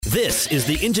This is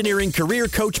the Engineering Career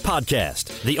Coach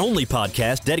Podcast, the only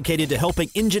podcast dedicated to helping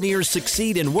engineers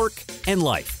succeed in work and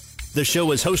life. The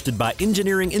show is hosted by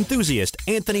engineering enthusiast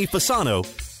Anthony Fasano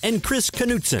and Chris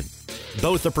Knutson.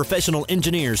 Both are professional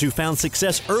engineers who found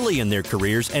success early in their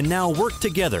careers and now work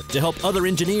together to help other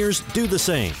engineers do the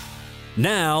same.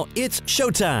 Now it's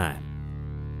showtime.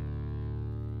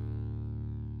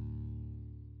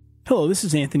 Hello, this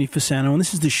is Anthony Fasano, and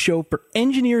this is the show for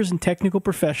engineers and technical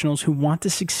professionals who want to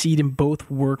succeed in both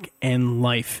work and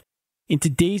life. In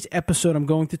today's episode, I'm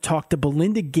going to talk to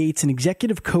Belinda Gates, an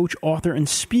executive coach, author, and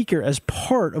speaker as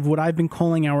part of what I've been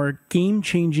calling our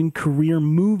Game-Changing Career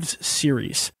Moves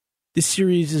series. This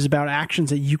series is about actions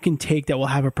that you can take that will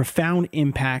have a profound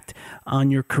impact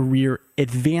on your career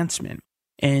advancement.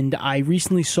 And I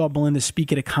recently saw Belinda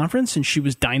speak at a conference, and she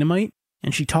was dynamite.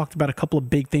 And she talked about a couple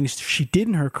of big things she did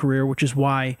in her career, which is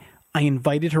why I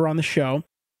invited her on the show.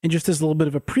 And just as a little bit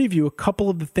of a preview, a couple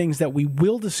of the things that we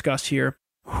will discuss here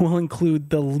will include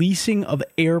the leasing of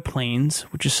airplanes,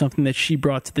 which is something that she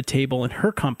brought to the table in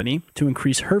her company to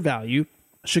increase her value.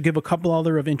 She'll give a couple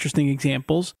other of interesting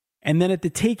examples. And then at the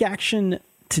Take Action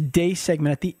Today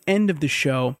segment at the end of the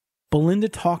show, Belinda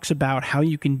talks about how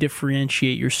you can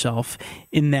differentiate yourself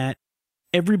in that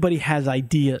everybody has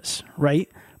ideas, right?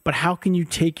 But how can you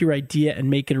take your idea and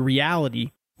make it a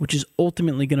reality, which is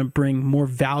ultimately going to bring more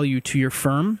value to your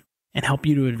firm and help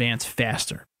you to advance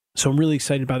faster? So I'm really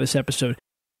excited about this episode.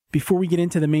 Before we get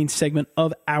into the main segment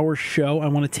of our show, I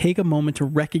want to take a moment to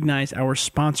recognize our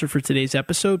sponsor for today's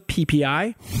episode,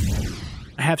 PPI.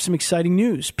 I have some exciting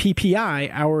news. PPI,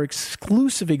 our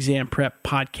exclusive exam prep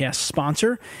podcast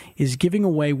sponsor, is giving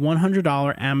away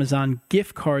 $100 Amazon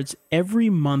gift cards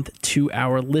every month to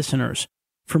our listeners.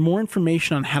 For more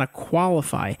information on how to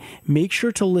qualify, make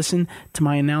sure to listen to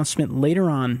my announcement later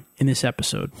on in this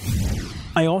episode.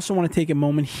 I also want to take a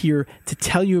moment here to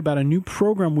tell you about a new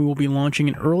program we will be launching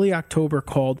in early October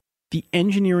called the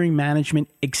Engineering Management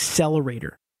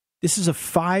Accelerator. This is a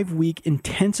 5-week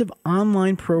intensive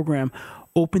online program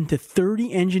open to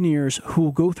 30 engineers who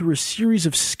will go through a series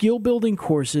of skill-building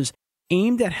courses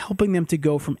aimed at helping them to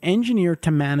go from engineer to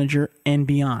manager and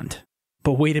beyond.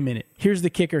 But wait a minute, here's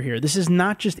the kicker here. This is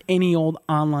not just any old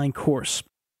online course.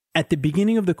 At the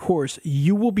beginning of the course,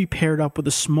 you will be paired up with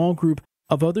a small group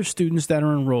of other students that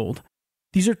are enrolled.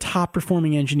 These are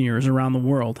top-performing engineers around the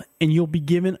world, and you'll be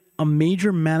given a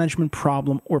major management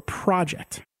problem or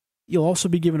project. You'll also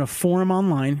be given a forum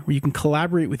online where you can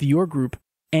collaborate with your group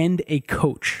and a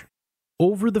coach.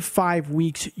 Over the 5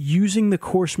 weeks, using the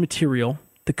course material,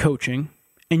 the coaching,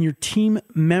 and your team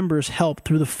members' help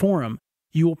through the forum,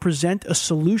 you will present a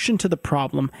solution to the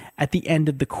problem at the end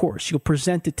of the course. You'll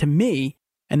present it to me,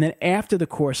 and then after the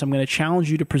course, I'm going to challenge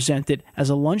you to present it as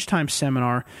a lunchtime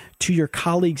seminar to your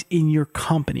colleagues in your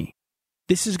company.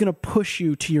 This is going to push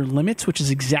you to your limits, which is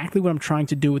exactly what I'm trying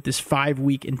to do with this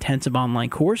 5-week intensive online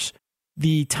course.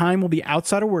 The time will be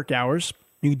outside of work hours.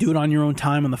 You can do it on your own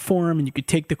time on the forum, and you could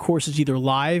take the courses either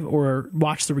live or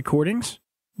watch the recordings.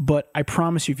 But I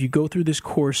promise you, if you go through this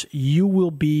course, you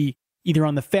will be either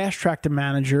on the fast track to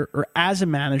manager, or as a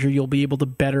manager, you'll be able to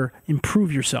better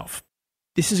improve yourself.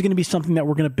 This is going to be something that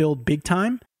we're going to build big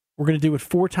time. We're going to do it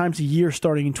 4 times a year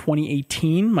starting in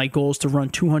 2018. My goal is to run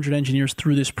 200 engineers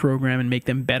through this program and make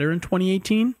them better in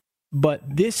 2018. But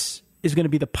this is going to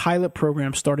be the pilot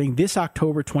program starting this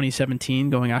October 2017,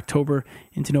 going October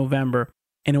into November.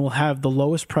 And it will have the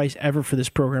lowest price ever for this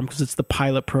program because it's the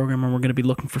pilot program, and we're going to be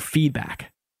looking for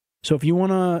feedback. So if you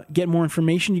want to get more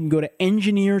information, you can go to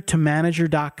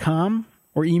engineertomanager.com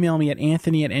or email me at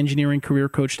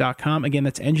anthony@engineeringcareercoach.com. Again,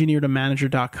 that's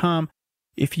engineertomanager.com.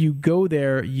 If you go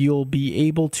there, you'll be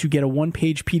able to get a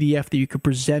 1-page PDF that you could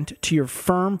present to your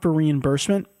firm for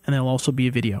reimbursement, and there'll also be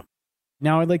a video.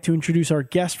 Now I'd like to introduce our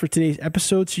guest for today's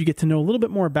episode so you get to know a little bit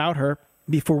more about her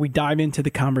before we dive into the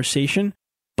conversation.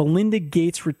 Belinda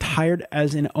Gates retired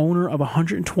as an owner of a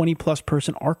 120-plus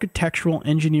person architectural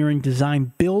engineering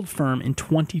design build firm in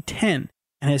 2010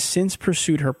 and has since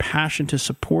pursued her passion to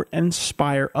support and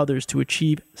inspire others to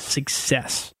achieve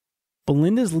success.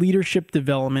 Belinda's leadership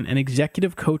development and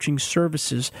executive coaching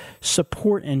services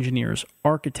support engineers,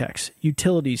 architects,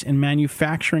 utilities, and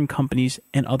manufacturing companies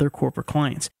and other corporate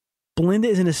clients. Belinda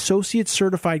is an associate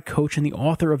certified coach and the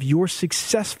author of Your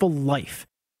Successful Life,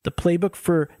 the playbook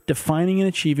for defining and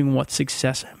achieving what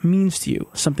success means to you,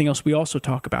 something else we also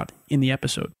talk about in the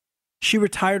episode. She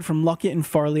retired from Luckett and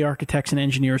Farley Architects and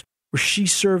Engineers, where she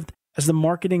served as the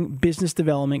marketing, business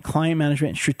development, client management,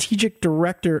 and strategic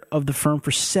director of the firm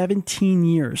for 17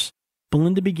 years.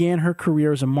 Belinda began her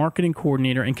career as a marketing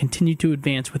coordinator and continued to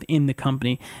advance within the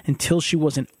company until she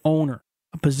was an owner,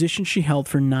 a position she held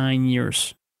for 9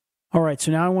 years. All right,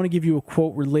 so now I want to give you a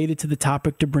quote related to the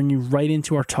topic to bring you right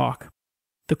into our talk.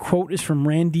 The quote is from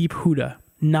Randeep Huda.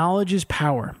 Knowledge is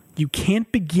power. You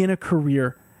can't begin a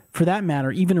career, for that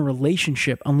matter, even a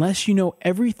relationship, unless you know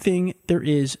everything there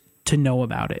is to know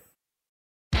about it.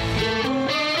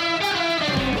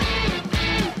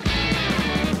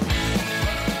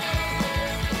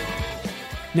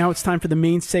 Now it's time for the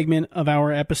main segment of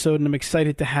our episode, and I'm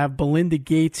excited to have Belinda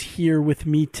Gates here with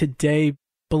me today.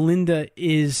 Belinda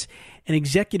is an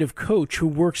executive coach who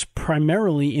works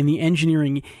primarily in the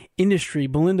engineering industry.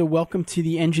 Belinda, welcome to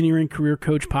the Engineering Career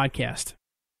Coach podcast.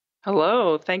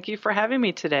 Hello. Thank you for having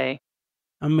me today.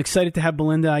 I'm excited to have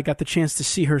Belinda. I got the chance to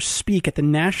see her speak at the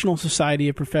National Society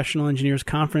of Professional Engineers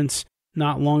conference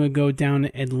not long ago down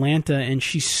in Atlanta, and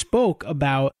she spoke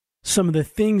about some of the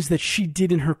things that she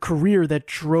did in her career that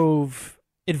drove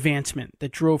advancement,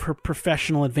 that drove her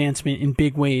professional advancement in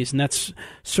big ways. And that's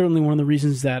certainly one of the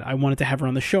reasons that I wanted to have her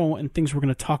on the show and things we're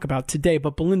going to talk about today.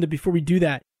 But Belinda, before we do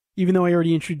that, even though I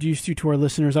already introduced you to our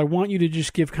listeners, I want you to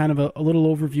just give kind of a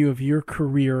little overview of your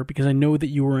career, because I know that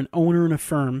you were an owner in a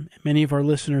firm. Many of our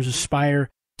listeners aspire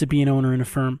to be an owner in a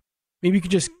firm. Maybe you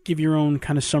could just give your own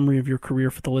kind of summary of your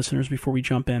career for the listeners before we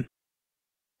jump in.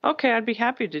 Okay, I'd be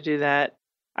happy to do that.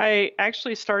 I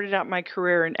actually started out my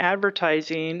career in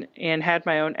advertising and had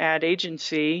my own ad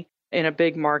agency in a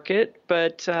big market,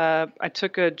 but I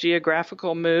took a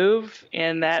geographical move,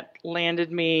 and that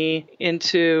landed me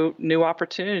into new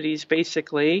opportunities,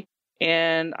 basically.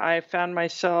 And I found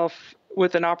myself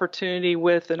with an opportunity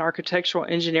with an architectural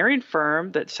engineering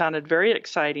firm that sounded very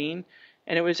exciting,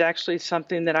 and it was actually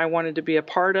something that I wanted to be a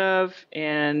part of.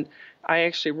 And I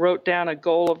actually wrote down a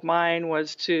goal of mine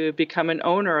was to become an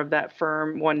owner of that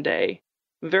firm one day.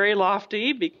 Very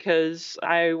lofty, because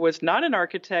I was not an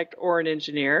architect or an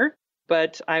engineer,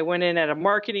 but I went in at a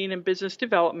marketing and business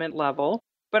development level.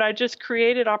 But I just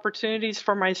created opportunities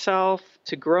for myself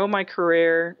to grow my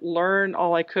career, learn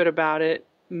all I could about it,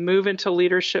 move into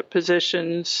leadership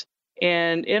positions.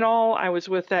 And in all, I was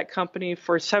with that company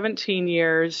for 17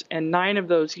 years, and 9 of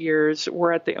those years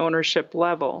were at the ownership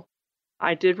level.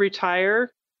 I did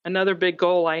retire. Another big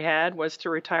goal I had was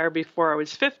to retire before I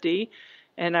was 50,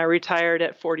 and I retired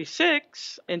at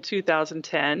 46 in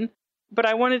 2010. But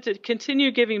I wanted to continue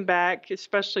giving back,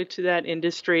 especially to that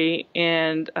industry,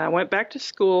 and I went back to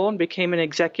school and became an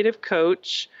executive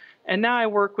coach. And now I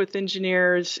work with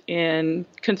engineers in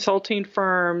consulting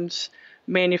firms,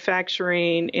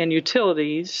 manufacturing, and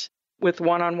utilities with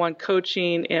one-on-one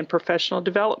coaching and professional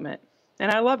development.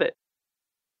 And I love it.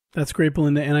 That's great,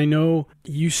 Belinda. And I know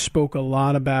you spoke a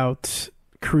lot about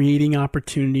creating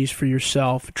opportunities for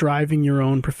yourself, driving your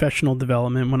own professional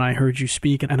development when I heard you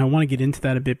speak. And I want to get into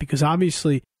that a bit, because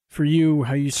obviously for you,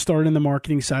 how you started in the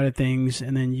marketing side of things,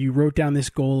 and then you wrote down this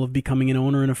goal of becoming an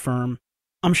owner in a firm.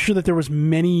 I'm sure that there was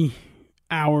many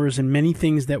hours and many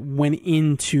things that went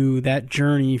into that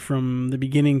journey from the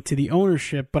beginning to the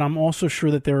ownership, but I'm also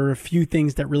sure that there are a few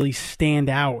things that really stand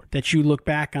out that you look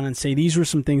back on and say, these were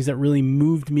some things that really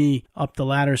moved me up the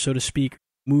ladder, so to speak,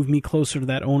 moved me closer to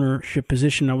that ownership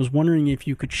position. I was wondering if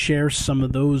you could share some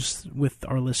of those with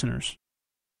our listeners.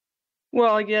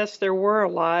 Well, yes, there were a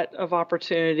lot of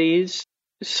opportunities.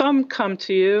 Some come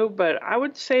to you, but I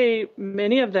would say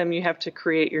many of them you have to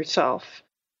create yourself.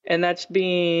 And that's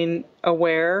being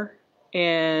aware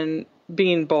and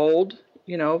being bold,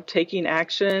 taking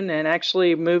action and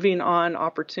actually moving on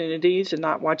opportunities and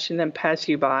not watching them pass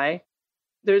you by.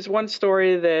 There's one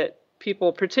story that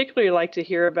people particularly like to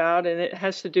hear about, and it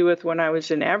has to do with when I was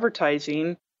in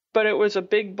advertising, but it was a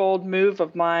big, bold move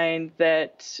of mine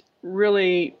that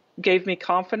really gave me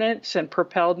confidence and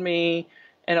propelled me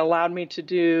and allowed me to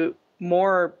do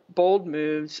more bold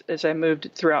moves as I moved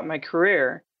throughout my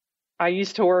career. I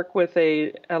used to work with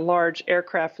a large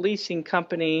aircraft leasing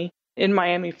company in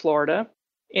Miami, Florida,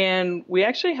 and we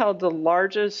actually held the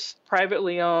largest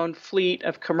privately owned fleet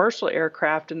of commercial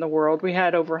aircraft in the world. We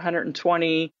had over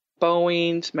 120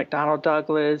 Boeings, McDonnell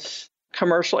Douglas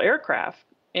commercial aircraft,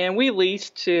 and we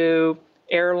leased to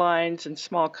airlines in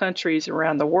small countries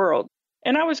around the world.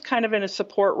 And I was kind of in a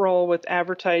support role with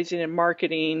advertising and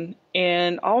marketing,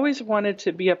 and always wanted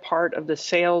to be a part of the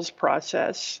sales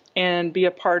process and be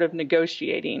a part of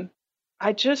negotiating.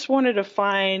 I just wanted to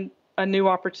find a new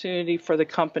opportunity for the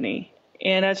company.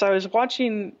 And as I was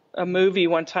watching a movie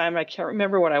one time, I can't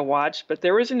remember what I watched, but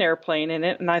there was an airplane in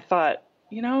it, and I thought,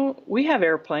 we have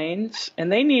airplanes,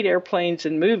 and they need airplanes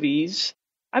in movies.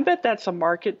 I bet that's a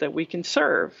market that we can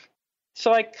serve.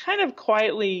 So I kind of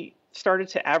quietly started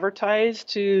to advertise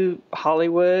to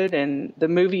Hollywood and the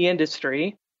movie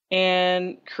industry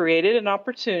and created an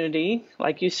opportunity,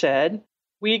 like you said,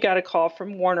 we got a call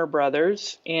from Warner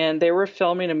Brothers, and they were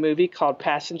filming a movie called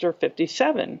Passenger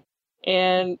 57.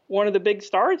 And one of the big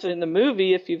stars in the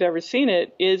movie, if you've ever seen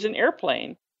it, is an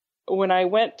airplane. When I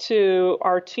went to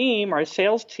our team, our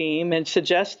sales team, and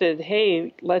suggested,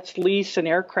 hey, let's lease an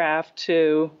aircraft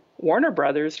to Warner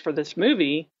Brothers for this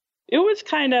movie, it was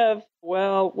kind of,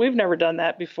 well, we've never done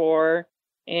that before.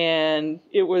 And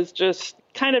it was just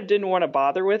kind of didn't want to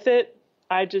bother with it.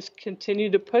 I just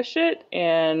continued to push it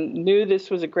and knew this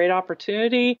was a great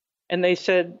opportunity. And they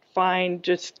said, fine,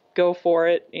 just go for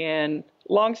it. And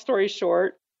long story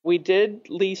short, we did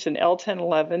lease an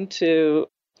L-1011 to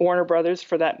Warner Brothers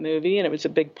for that movie, and it was a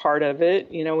big part of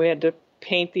it. You know, we had to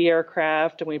paint the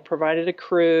aircraft, and we provided a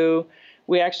crew.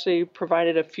 We actually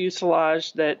provided a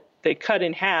fuselage that they cut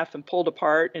in half and pulled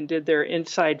apart and did their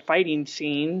inside fighting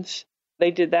scenes.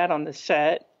 They did that on the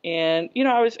set. And, you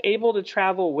know, I was able to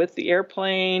travel with the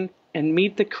airplane and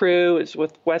meet the crew. It was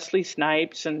with Wesley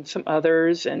Snipes and some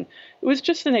others. And it was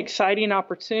just an exciting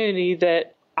opportunity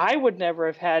that I would never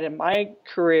have had in my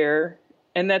career,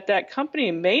 and that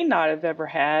company may not have ever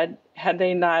had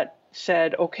they not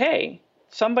said, okay,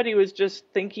 somebody was just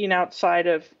thinking outside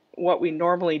of what we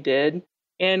normally did,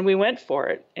 and we went for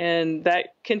it. And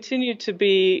that continued to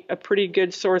be a pretty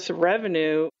good source of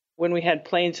revenue when we had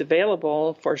planes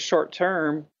available for short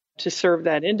term to serve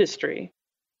that industry.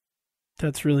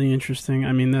 That's really interesting.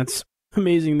 I mean, that's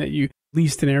amazing that you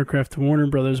leased an aircraft to Warner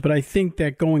Brothers, but I think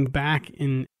that going back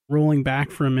and rolling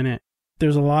back for a minute,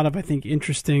 there's a lot of, I think,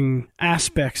 interesting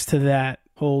aspects to that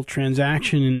whole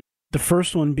transaction. And the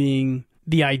first one being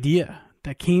the idea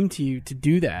that came to you to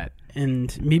do that.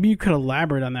 And maybe you could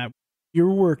elaborate on that.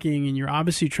 You're working and you're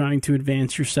obviously trying to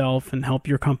advance yourself and help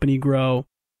your company grow.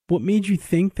 What made you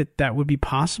think that that would be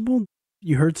possible?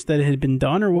 You heard that it had been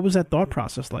done, or what was that thought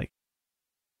process like?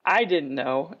 I didn't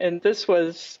know. And this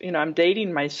was, you know, I'm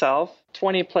dating myself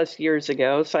 20 plus years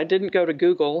ago. So I didn't go to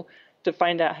Google to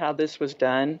find out how this was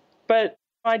done. But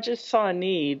I just saw a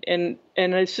need. And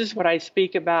this is what I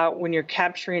speak about when you're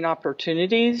capturing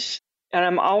opportunities. And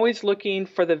I'm always looking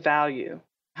for the value.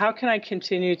 How can I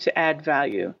continue to add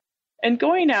value? And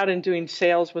going out and doing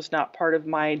sales was not part of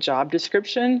my job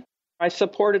description. I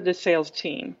supported the sales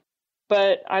team.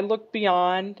 But I looked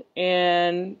beyond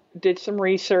and did some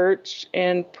research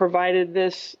and provided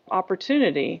this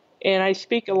opportunity. And I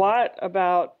speak a lot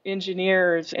about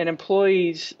engineers and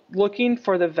employees looking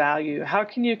for the value. How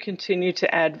can you continue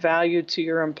to add value to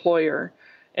your employer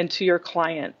and to your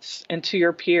clients and to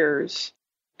your peers?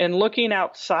 And looking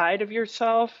outside of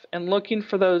yourself and looking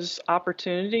for those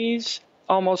opportunities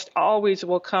almost always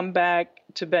will come back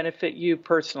to benefit you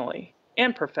personally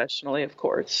and professionally, of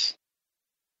course.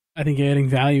 I think adding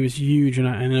value is huge, and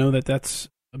I know that that's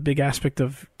a big aspect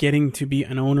of getting to be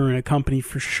an owner in a company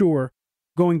for sure.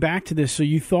 Going back to this, so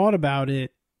you thought about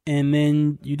it, and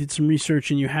then you did some research,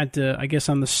 and you had to, I guess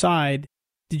on the side,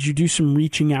 did you do some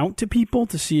reaching out to people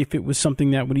to see if it was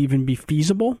something that would even be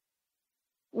feasible?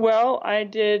 Well, I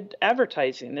did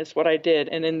advertising, is what I did.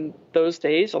 And in those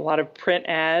days, a lot of print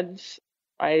ads.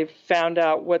 I found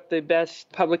out what the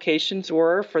best publications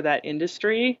were for that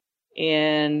industry.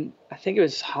 And I think it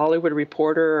was Hollywood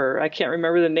Reporter, or I can't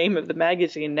remember the name of the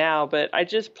magazine now, but I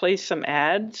just placed some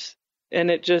ads and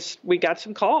we got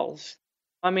some calls.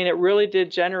 I mean, it really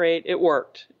did generate, it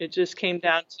worked. It just came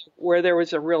down to where there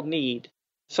was a real need.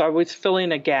 So I was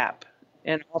filling a gap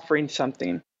and offering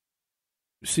something.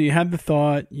 So you had the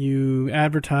thought, you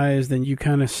advertised, and you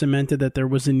kind of cemented that there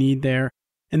was a need there.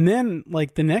 And then,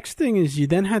 like, the next thing is you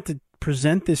then had to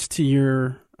present this to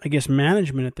your, I guess,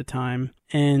 management at the time.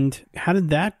 And how did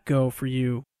that go for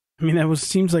you? I mean,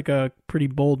 seems like a pretty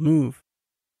bold move.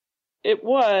 It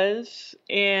was,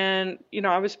 and, you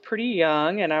know, I was pretty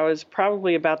young, and I was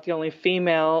probably about the only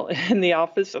female in the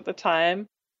office at the time,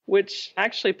 which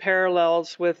actually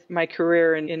parallels with my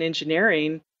career in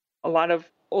engineering. A lot of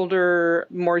older,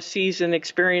 more seasoned,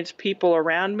 experienced people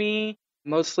around me,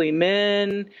 mostly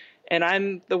men, and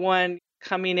I'm the one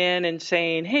coming in and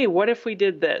saying, hey, what if we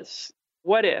did this?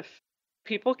 What if?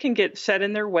 People can get set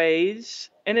in their ways,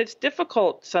 and it's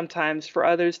difficult sometimes for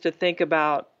others to think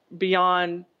about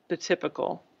beyond the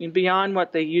typical, beyond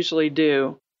what they usually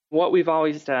do, what we've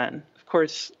always done. Of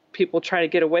course, people try to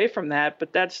get away from that,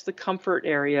 but that's the comfort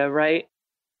area, right?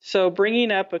 So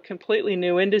bringing up a completely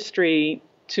new industry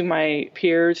to my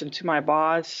peers and to my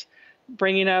boss,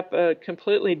 bringing up a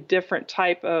completely different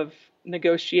type of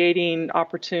negotiating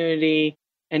opportunity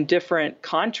and different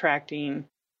contracting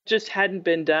just hadn't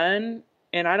been done.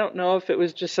 And I don't know if it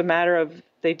was just a matter of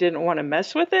they didn't want to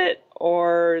mess with it,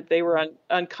 or they were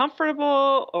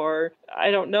uncomfortable, or I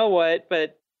don't know what,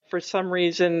 but for some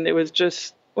reason it was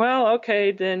just, well,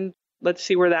 okay, then let's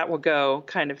see where that will go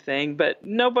kind of thing. But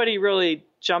nobody really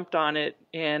jumped on it,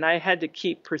 and I had to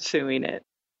keep pursuing it.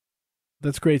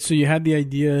 That's great. So you had the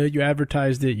idea, you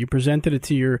advertised it, you presented it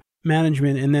to your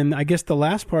management, and then I guess the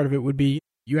last part of it would be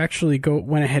you actually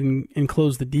went ahead and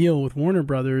closed the deal with Warner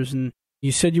Brothers, and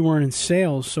you said you weren't in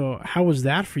sales. So how was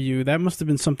that for you? That must have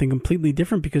been something completely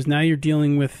different because now you're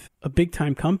dealing with a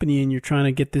big-time company and you're trying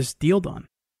to get this deal done.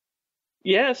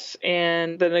 Yes,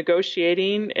 and the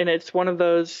negotiating, and it's one of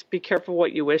those be careful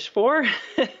what you wish for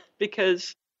because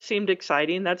it seemed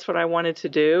exciting. That's what I wanted to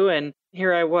do, and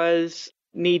here I was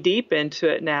knee-deep into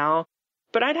it now.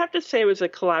 But I'd have to say it was a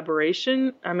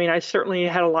collaboration. I mean, I certainly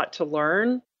had a lot to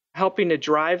learn, helping to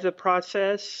drive the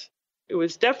process. It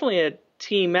was definitely a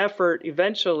team effort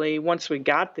eventually once we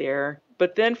got there.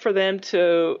 But then for them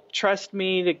to trust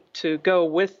me to go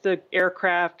with the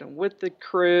aircraft and with the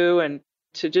crew and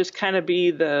to just kind of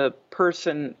be the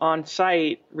person on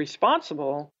site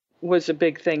responsible was a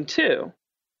big thing too.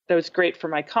 That was great for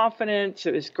my confidence.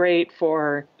 It was great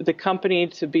for the company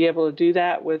to be able to do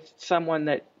that with someone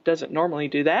that doesn't normally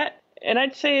do that. And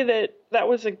I'd say that that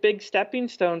was a big stepping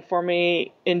stone for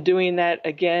me in doing that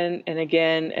again and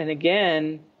again and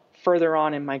again further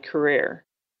on in my career.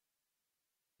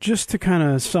 Just to kind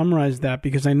of summarize that,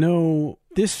 because I know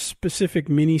this specific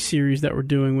mini-series that we're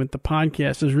doing with the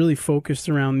podcast is really focused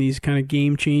around these kind of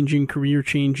game-changing,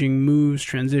 career-changing moves,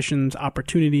 transitions,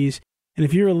 opportunities. And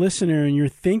if you're a listener and you're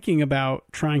thinking about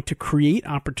trying to create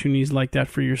opportunities like that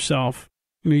for yourself,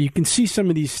 you can see some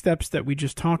of these steps that we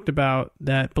just talked about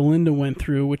that Belinda went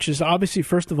through, which is obviously,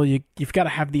 first of all, you've got to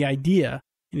have the idea.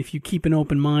 And if you keep an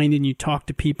open mind and you talk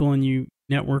to people and you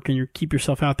network and you keep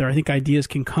yourself out there, I think ideas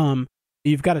can come.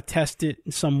 You've got to test it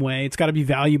in some way. It's got to be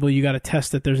valuable. You got to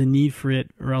test that there's a need for it,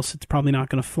 or else it's probably not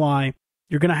going to fly.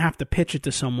 You're going to have to pitch it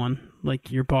to someone,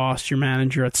 like your boss, your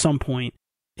manager, at some point.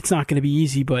 It's not going to be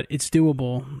easy, but it's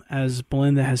doable, as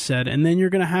Belinda has said. And then you're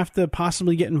going to have to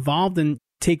possibly get involved and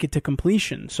take it to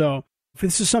completion. So if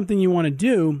this is something you want to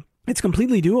do, it's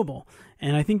completely doable.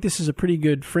 And I think this is a pretty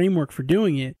good framework for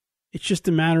doing it. It's just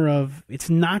a matter of,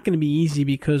 it's not going to be easy,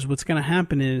 because what's going to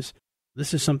happen is,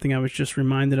 this is something I was just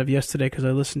reminded of yesterday because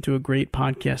I listened to a great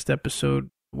podcast episode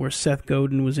where Seth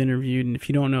Godin was interviewed. And if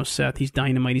you don't know Seth, he's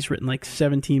dynamite. He's written like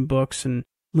 17 books, and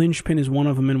Linchpin is one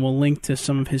of them, and we'll link to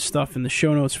some of his stuff in the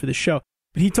show notes for the show.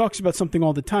 But he talks about something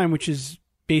all the time, which is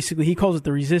basically, he calls it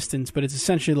the resistance, but it's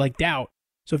essentially like doubt.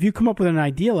 So if you come up with an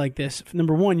idea like this,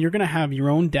 number one, you're going to have your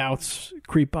own doubts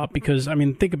creep up because, I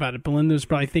mean, think about it. Belinda's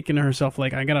probably thinking to herself,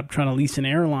 like, I got to try to lease an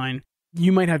airline.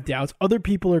 You might have doubts. Other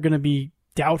people are going to be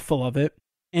doubtful of it.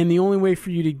 And the only way for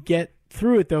you to get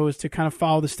through it, though, is to kind of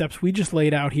follow the steps we just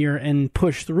laid out here and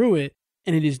push through it.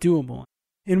 And it is doable.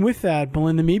 And with that,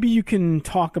 Belinda, maybe you can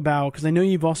talk about, because I know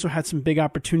you've also had some big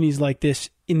opportunities like this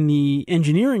in the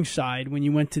engineering side when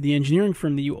you went to the engineering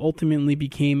firm that you ultimately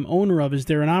became owner of. Is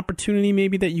there an opportunity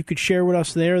maybe that you could share with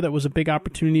us there that was a big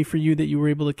opportunity for you that you were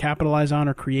able to capitalize on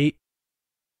or create?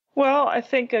 Well, I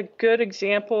think a good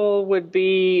example would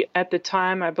be at the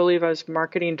time, I believe I was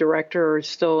marketing director or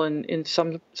still in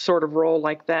some sort of role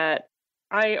like that.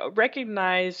 I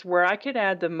recognized where I could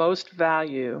add the most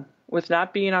value with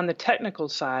not being on the technical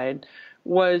side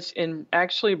was in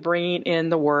actually bringing in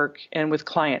the work and with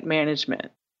client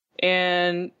management.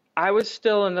 And I was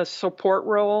still in the support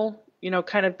role,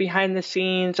 kind of behind the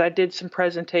scenes. I did some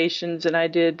presentations and I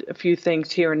did a few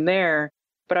things here and there,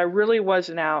 but I really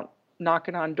wasn't out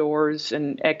knocking on doors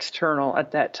and external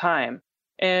at that time.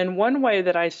 And one way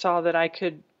that I saw that I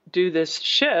could do this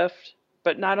shift,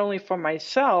 but not only for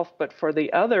myself, but for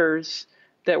the others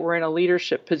that were in a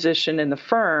leadership position in the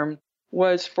firm,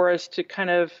 was for us to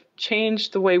kind of change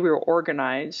the way we were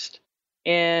organized.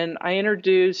 And I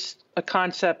introduced a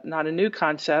concept, not a new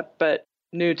concept, but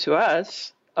new to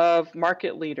us, of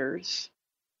market leaders.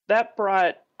 That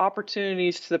brought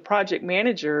opportunities to the project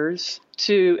managers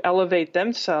to elevate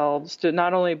themselves to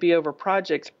not only be over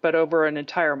projects, but over an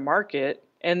entire market.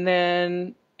 And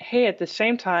then, hey, at the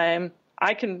same time,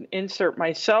 I can insert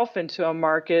myself into a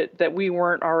market that we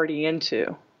weren't already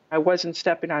into. I wasn't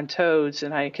stepping on toes,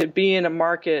 and I could be in a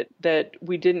market that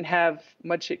we didn't have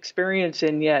much experience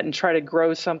in yet and try to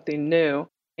grow something new.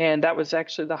 And that was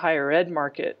actually the higher ed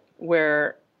market,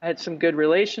 where I had some good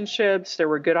relationships. There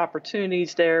were good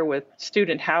opportunities there with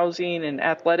student housing and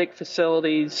athletic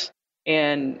facilities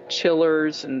and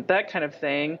chillers and that kind of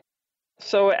thing.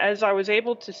 So as I was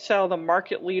able to sell the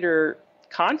market leader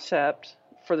concept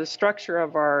for the structure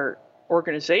of our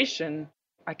organization,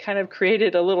 I kind of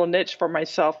created a little niche for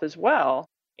myself as well.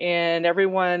 And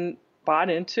everyone bought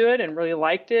into it and really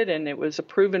liked it. And it was a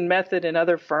proven method in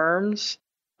other firms.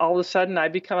 all of a sudden I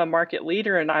become a market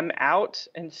leader and I'm out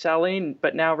and selling,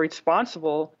 but now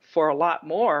responsible for a lot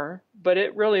more. But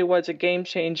it really was a game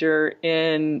changer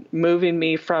in moving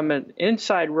me from an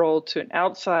inside role to an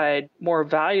outside, more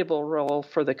valuable role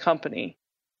for the company.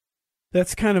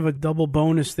 That's kind of a double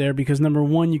bonus there because number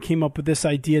one, you came up with this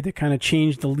idea to kind of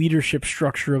change the leadership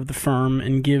structure of the firm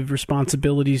and give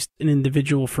responsibilities to an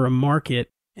individual for a market.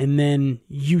 And then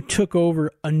you took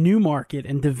over a new market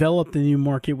and developed a new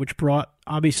market, which brought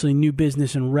obviously new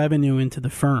business and revenue into the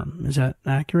firm. Is that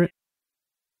accurate?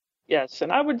 Yes,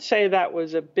 and I would say that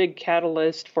was a big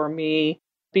catalyst for me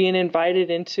being invited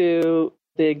into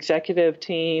the executive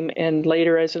team and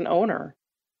later as an owner.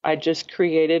 I just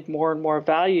created more and more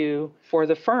value for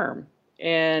the firm.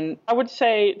 And I would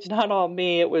say it's not all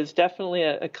me. It was definitely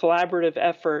a collaborative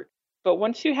effort. But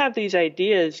once you have these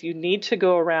ideas, you need to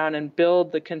go around and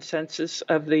build the consensus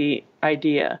of the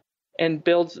idea and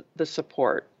build the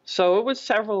support. So it was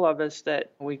several of us that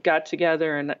we got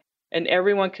together and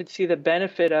everyone could see the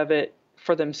benefit of it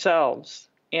for themselves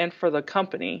and for the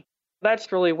company.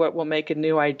 That's really what will make a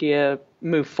new idea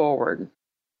move forward.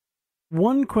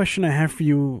 One question I have for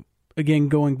you, again,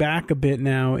 going back a bit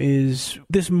now, is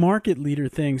this market leader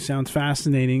thing sounds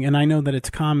fascinating, and I know that it's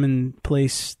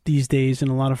commonplace these days in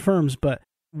a lot of firms, but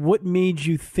what made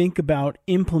you think about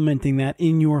implementing that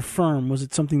in your firm? Was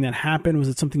it something that happened? Was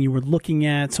it something you were looking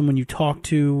at, someone you talked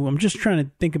to? I'm just trying to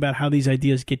think about how these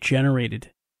ideas get generated.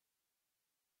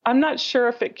 I'm not sure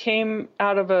if it came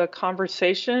out of a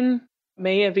conversation,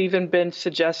 may have even been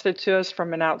suggested to us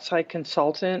from an outside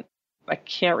consultant. I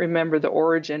can't remember the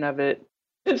origin of it.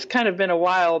 It's kind of been a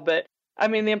while, but I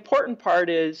mean, the important part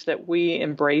is that we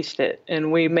embraced it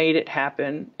and we made it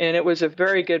happen. And it was a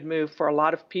very good move for a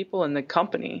lot of people in the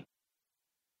company.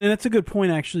 And that's a good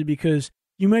point, actually, because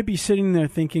you might be sitting there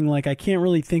thinking, like, I can't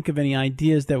really think of any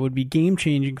ideas that would be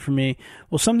game-changing for me.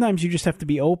 Well, sometimes you just have to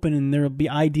be open, and there will be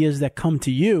ideas that come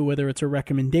to you, whether it's a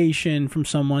recommendation from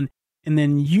someone, and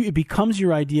then it becomes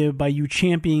your idea by you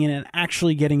championing it and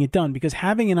actually getting it done. Because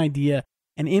having an idea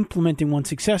and implementing one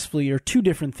successfully are two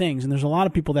different things. And there's a lot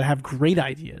of people that have great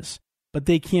ideas, but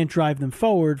they can't drive them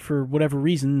forward for whatever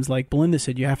reasons. Like Belinda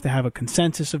said, you have to have a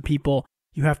consensus of people.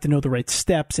 You have to know the right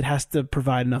steps. It has to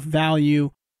provide enough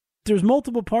value. There's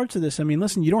multiple parts of this. I mean,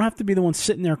 listen, you don't have to be the one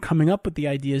sitting there coming up with the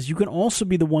ideas. You can also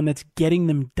be the one that's getting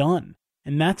them done.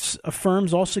 And that's a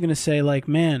firm's also going to say, like,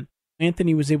 man,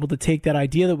 Anthony was able to take that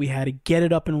idea that we had to get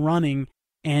it up and running.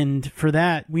 And for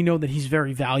that, we know that he's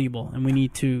very valuable and we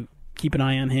need to keep an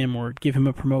eye on him or give him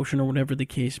a promotion or whatever the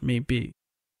case may be.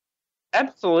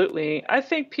 Absolutely. I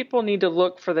think people need to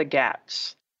look for the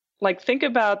gaps. Like, think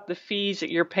about the fees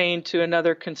that you're paying to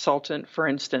another consultant, for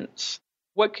instance.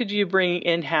 What could you bring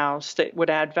in-house that would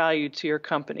add value to your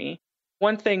company?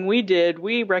 One thing we did,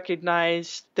 we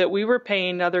recognized that we were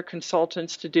paying other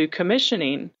consultants to do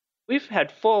commissioning. We've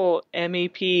had full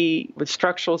MEP with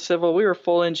structural civil. We were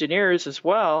full engineers as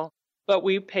well, but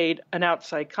we paid an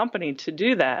outside company to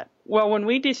do that. Well, when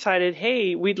we decided,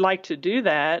 hey, we'd like to do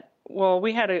that, well,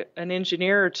 we had an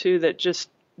engineer or two that just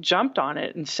jumped on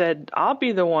it and said, I'll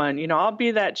be the one, I'll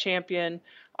be that champion.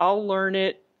 I'll learn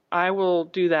it. I will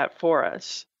do that for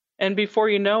us. And before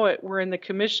you know it, we're in the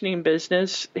commissioning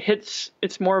business.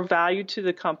 It's more value to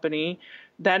the company.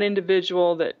 That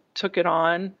individual that took it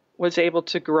on was able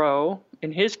to grow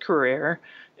in his career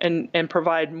and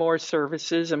provide more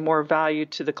services and more value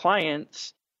to the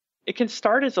clients. It can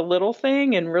start as a little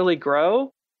thing and really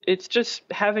grow. It's just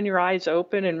having your eyes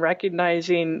open and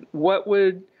recognizing what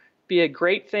would be a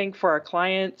great thing for our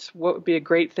clients, what would be a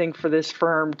great thing for this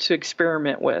firm to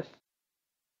experiment with.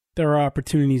 There are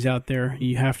opportunities out there.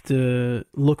 You have to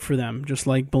look for them. Just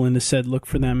like Belinda said, look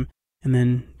for them and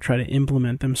then try to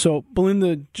implement them. So,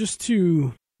 Belinda,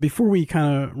 before we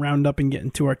kind of round up and get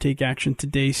into our Take Action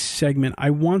Today segment,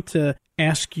 I want to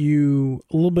ask you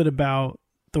a little bit about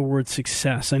the word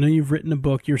success. I know you've written a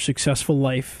book, Your Successful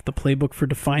Life, the playbook for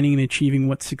defining and achieving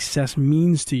what success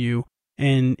means to you.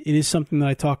 And it is something that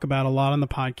I talk about a lot on the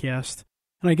podcast.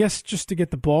 And I guess just to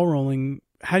get the ball rolling,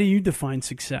 how do you define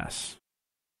success?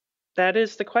 That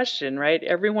is the question, right?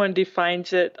 Everyone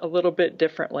defines it a little bit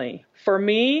differently. For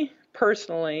me,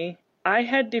 personally, I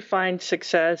had defined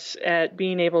success at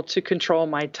being able to control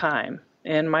my time,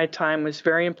 and my time was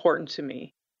very important to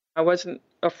me. I wasn't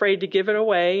afraid to give it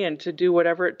away and to do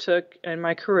whatever it took in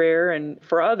my career and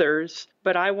for others,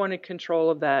 but I wanted control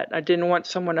of that. I didn't want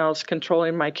someone else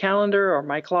controlling my calendar or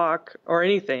my clock or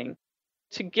anything.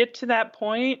 To get to that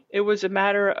point, it was a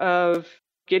matter of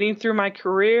getting through my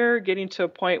career, getting to a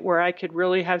point where I could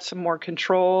really have some more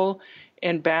control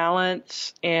and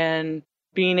balance and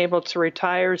Being able to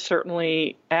retire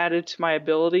certainly added to my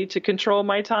ability to control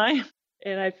my time.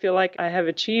 And I feel like I have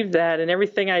achieved that. And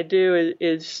everything I do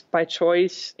is by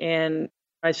choice. And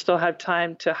I still have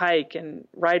time to hike and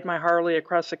ride my Harley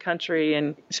across the country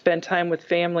and spend time with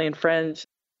family and friends.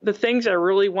 The things I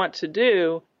really want to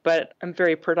do, but I'm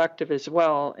very productive as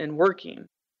well in working.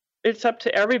 It's up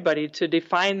to everybody to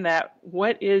define that.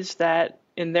 What is that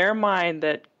in their mind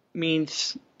that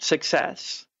means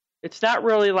success? It's not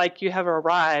really like you have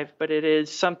arrived, but it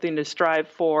is something to strive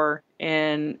for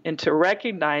and to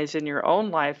recognize in your own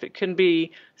life. It can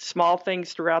be small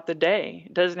things throughout the day.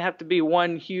 It doesn't have to be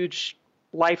one huge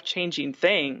life-changing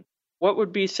thing. What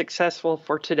would be successful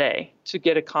for today to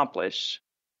get accomplished?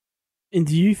 And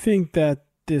do you think that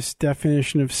this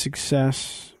definition of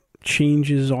success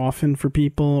changes often for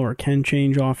people or can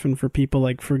change often for people?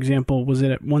 Like, for example, was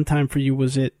it at one time for you,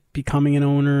 was it becoming an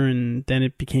owner and then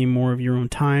it became more of your own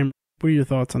time? What are your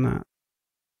thoughts on that?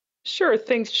 Sure,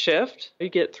 things shift. You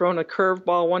get thrown a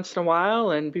curveball once in a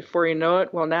while, and before you know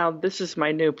it, well, now this is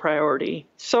my new priority.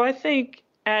 So I think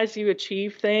as you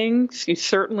achieve things, you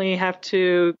certainly have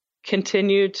to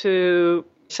continue to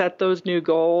set those new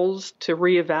goals, to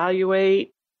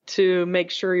reevaluate, to make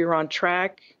sure you're on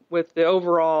track with the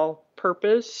overall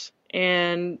purpose.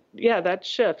 And yeah, that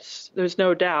shifts. There's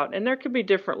no doubt. And there could be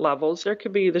different levels. There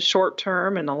could be the short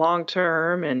term and the long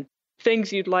term and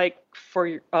things you'd like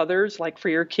for others, like for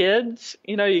your kids.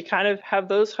 You know, you kind of have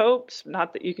those hopes.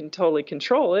 Not that you can totally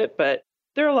control it, but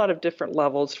there are a lot of different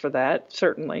levels for that,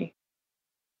 certainly.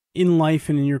 In life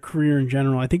and in your career in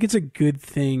general, I think it's a good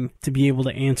thing to be able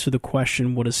to answer the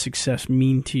question, what does success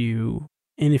mean to you?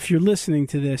 And if you're listening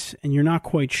to this and you're not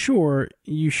quite sure,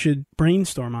 you should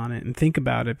brainstorm on it and think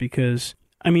about it because,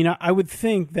 I would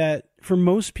think that for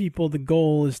most people, the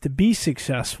goal is to be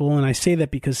successful. And I say that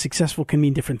because successful can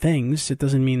mean different things. It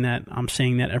doesn't mean that I'm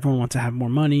saying that everyone wants to have more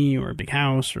money or a big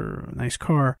house or a nice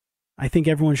car. I think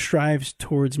everyone strives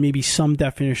towards maybe some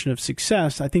definition of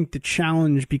success. I think the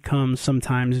challenge becomes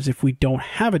sometimes is if we don't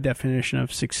have a definition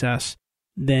of success,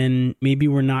 then maybe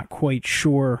we're not quite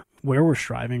sure where we're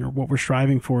striving or what we're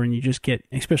striving for. And you just get,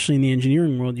 especially in the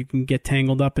engineering world, you can get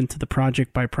tangled up into the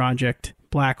project by project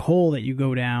black hole that you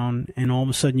go down. And all of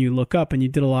a sudden you look up and you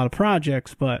did a lot of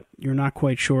projects, but you're not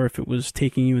quite sure if it was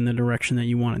taking you in the direction that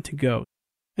you wanted to go.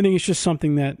 I think it's just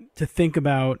something that to think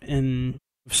about. And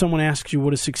if someone asks you, what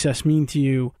does success mean to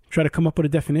you? Try to come up with a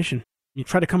definition. You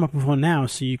try to come up with one now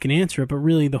so you can answer it, but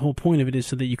really the whole point of it is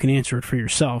so that you can answer it for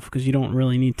yourself because you don't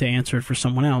really need to answer it for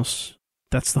someone else.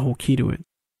 That's the whole key to it.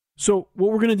 So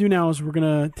what we're going to do now is we're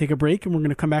going to take a break and we're going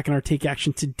to come back in our Take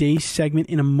Action Today segment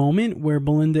in a moment where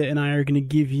Belinda and I are going to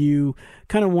give you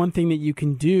kind of one thing that you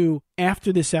can do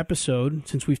after this episode,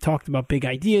 since we've talked about big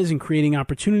ideas and creating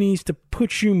opportunities to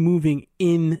put you moving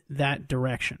in that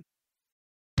direction.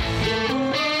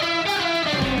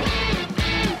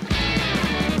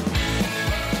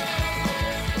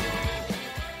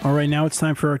 All right, now it's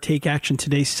time for our Take Action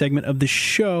Today segment of the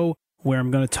show, where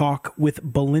I'm going to talk with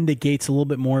Belinda Gates a little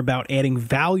bit more about adding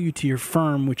value to your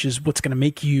firm, which is what's going to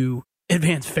make you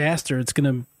advance faster. It's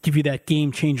going to give you that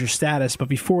game changer status. But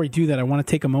before I do that, I want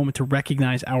to take a moment to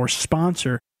recognize our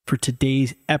sponsor for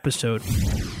today's episode.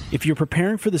 If you're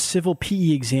preparing for the civil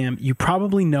PE exam, you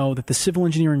probably know that the Civil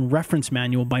Engineering Reference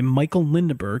Manual by Michael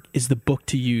Lindeberg is the book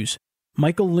to use.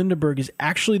 Michael Lindeberg is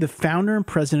actually the founder and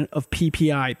president of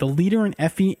PPI, the leader in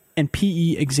FE and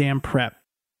PE exam prep.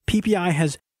 PPI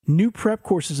has new prep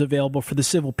courses available for the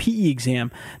civil PE exam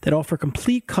that offer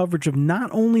complete coverage of not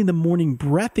only the morning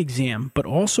breadth exam, but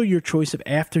also your choice of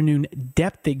afternoon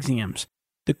depth exams.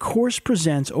 The course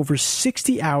presents over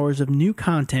 60 hours of new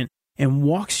content and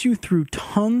walks you through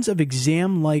tons of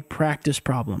exam-like practice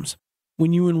problems.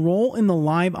 When you enroll in the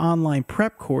live online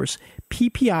prep course,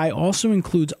 PPI also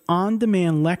includes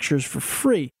on-demand lectures for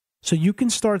free, so you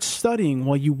can start studying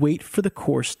while you wait for the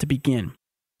course to begin.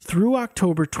 Through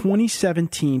October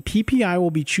 2017, PPI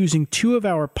will be choosing 2 of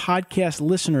our podcast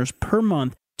listeners per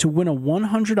month to win a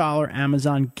 $100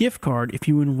 Amazon gift card if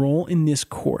you enroll in this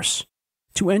course.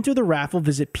 To enter the raffle,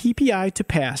 visit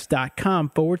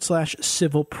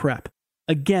ppitopass.com/civil prep.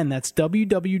 Again, that's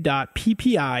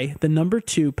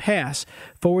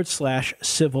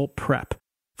www.ppi2pass/civil prep.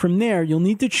 From there, you'll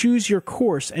need to choose your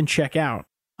course and check out.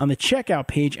 On the checkout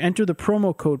page, enter the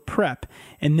promo code PREP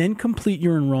and then complete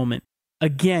your enrollment.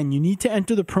 Again, you need to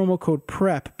enter the promo code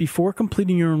PREP before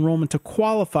completing your enrollment to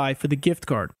qualify for the gift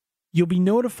card. You'll be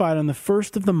notified on the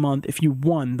first of the month if you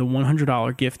won the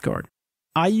 $100 gift card.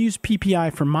 I use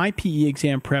PPI for my PE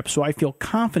exam prep, so I feel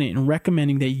confident in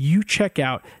recommending that you check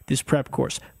out this prep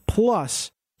course. Plus,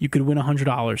 you could win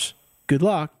 $100. Good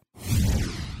luck.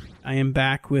 I am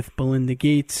back with Belinda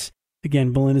Gates.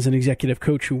 Again, Belinda is an executive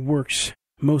coach who works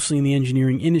mostly in the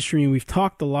engineering industry, and we've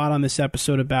talked a lot on this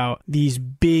episode about these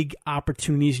big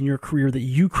opportunities in your career that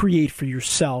you create for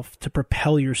yourself to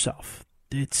propel yourself.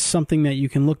 It's something that you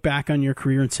can look back on your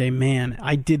career and say, man,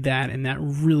 I did that, and that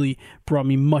really brought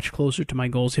me much closer to my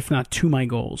goals, if not to my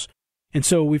goals. And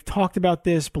so we've talked about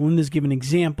this. Belinda's given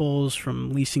examples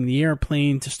from leasing the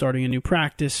airplane to starting a new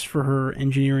practice for her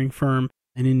engineering firm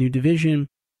and a new division.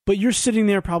 But you're sitting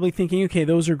there probably thinking, okay,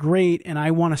 those are great, and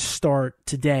I want to start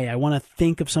today. I want to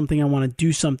think of something. I want to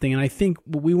do something. And I think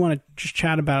what we want to just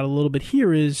chat about a little bit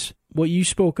here is what you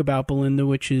spoke about, Belinda,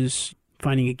 which is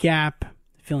finding a gap,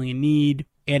 filling a need,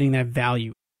 adding that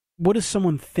value. What does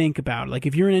someone think about? Like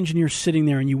if you're an engineer sitting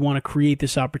there and you want to create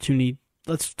this opportunity,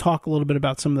 let's talk a little bit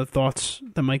about some of the thoughts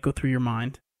that might go through your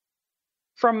mind.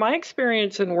 From my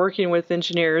experience in working with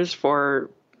engineers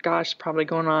for, probably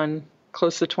going on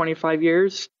close to 25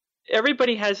 years,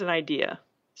 everybody has an idea.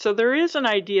 So there is an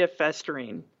idea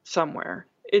festering somewhere.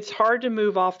 It's hard to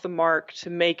move off the mark to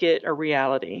make it a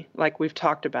reality, like we've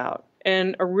talked about.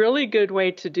 And a really good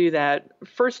way to do that,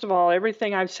 first of all,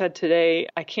 everything I've said today,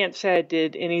 I can't say I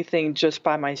did anything just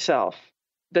by myself.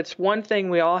 That's one thing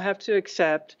we all have to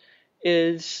accept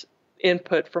is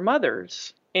input from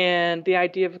others. And the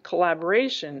idea of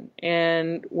collaboration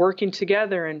and working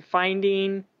together and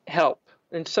finding help.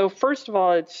 And so first of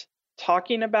all, it's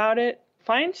talking about it.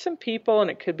 Find some people,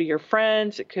 and it could be your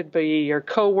friends, it could be your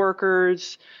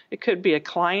coworkers, it could be a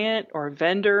client or a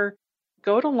vendor.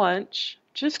 Go to lunch,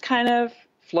 just kind of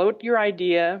float your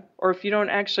idea. Or if you don't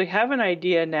actually have an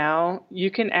idea now,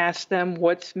 you can ask them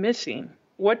what's missing.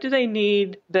 What do they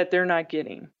need that they're not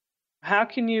getting? How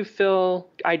can you fill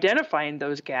identifying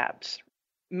those gaps?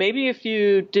 Maybe if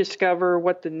you discover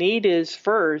what the need is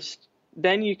first,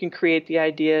 then you can create the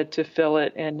idea to fill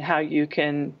it and how you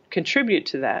can contribute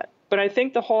to that. But I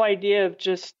think the whole idea of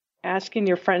just asking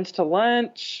your friends to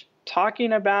lunch,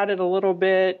 talking about it a little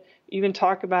bit, even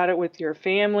talk about it with your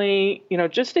family,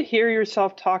 just to hear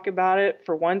yourself talk about it,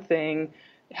 for one thing,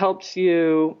 helps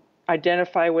you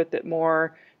identify with it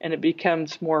more and it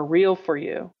becomes more real for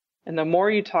you. And the more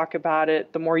you talk about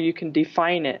it, the more you can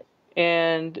define it.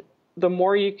 And the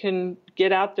more you can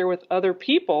get out there with other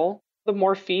people, the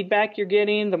more feedback you're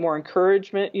getting, the more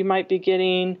encouragement you might be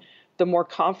getting, the more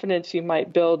confidence you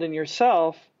might build in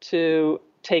yourself to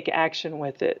take action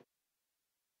with it.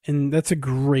 And that's a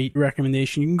great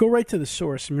recommendation. You can go right to the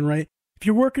source. Right? If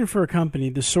you're working for a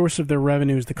company, the source of their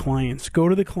revenue is the clients. Go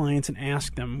to the clients and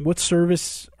ask them, what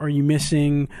service are you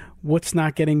missing? What's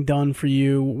not getting done for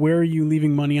you? Where are you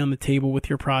leaving money on the table with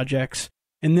your projects?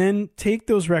 And then take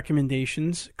those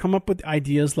recommendations, come up with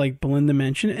ideas like Belinda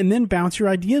mentioned, and then bounce your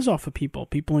ideas off of people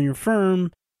in your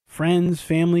firm, friends,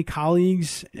 family,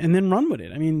 colleagues, and then run with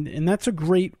it. And that's a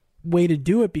great way to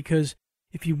do it, because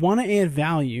if you want to add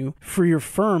value for your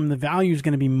firm, the value is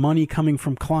going to be money coming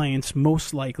from clients,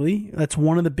 most likely. That's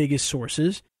one of the biggest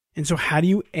sources. And so how do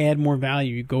you add more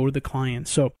value? You go to the clients.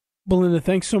 So Belinda,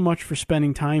 thanks so much for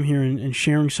spending time here and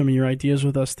sharing some of your ideas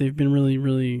with us. They've been really,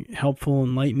 really helpful,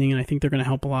 enlightening, and I think they're going to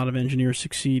help a lot of engineers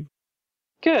succeed.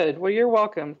 Good. Well, you're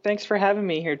welcome. Thanks for having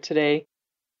me here today.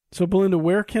 So Belinda,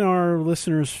 where can our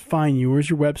listeners find you? Where's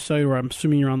your website? Or I'm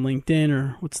assuming you're on LinkedIn,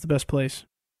 or what's the best place?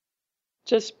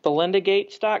 Just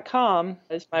belindagates.com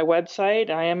is my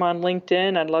website. I am on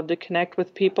LinkedIn. I'd love to connect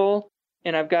with people.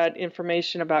 And I've got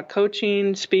information about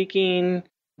coaching, speaking,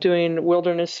 doing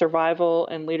wilderness survival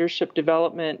and leadership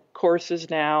development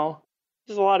courses now.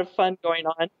 There's a lot of fun going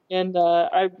on. And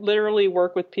I literally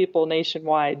work with people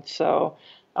nationwide. So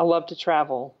I love to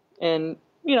travel. And,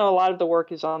 a lot of the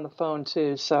work is on the phone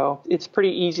too. So it's pretty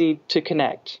easy to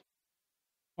connect.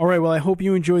 All right, well, I hope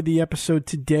you enjoyed the episode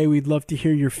today. We'd love to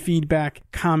hear your feedback,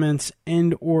 comments,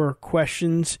 and or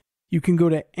questions. You can go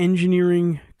to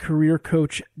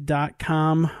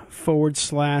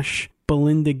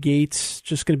engineeringcareercoach.com/Belinda Gates.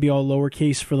 Just going to be all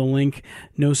lowercase for the link,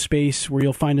 no space, where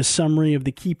you'll find a summary of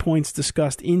the key points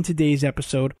discussed in today's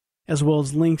episode, as well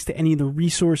as links to any of the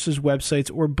resources, websites,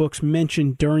 or books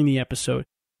mentioned during the episode.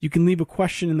 You can leave a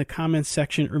question in the comments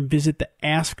section or visit the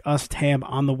Ask Us tab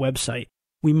on the website.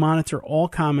 We monitor all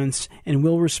comments and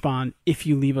will respond if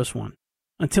you leave us one.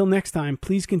 Until next time,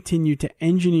 please continue to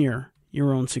engineer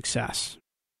your own success.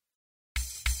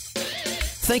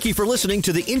 Thank you for listening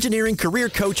to the Engineering Career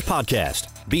Coach podcast.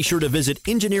 Be sure to visit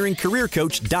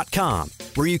engineeringcareercoach.com,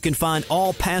 where you can find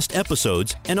all past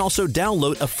episodes and also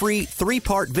download a free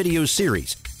 3-part video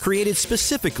series created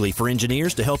specifically for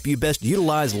engineers to help you best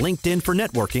utilize LinkedIn for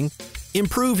networking,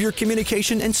 improve your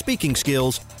communication and speaking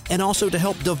skills, and also to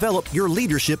help develop your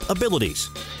leadership abilities.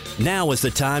 Now is the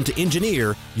time to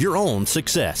engineer your own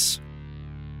success.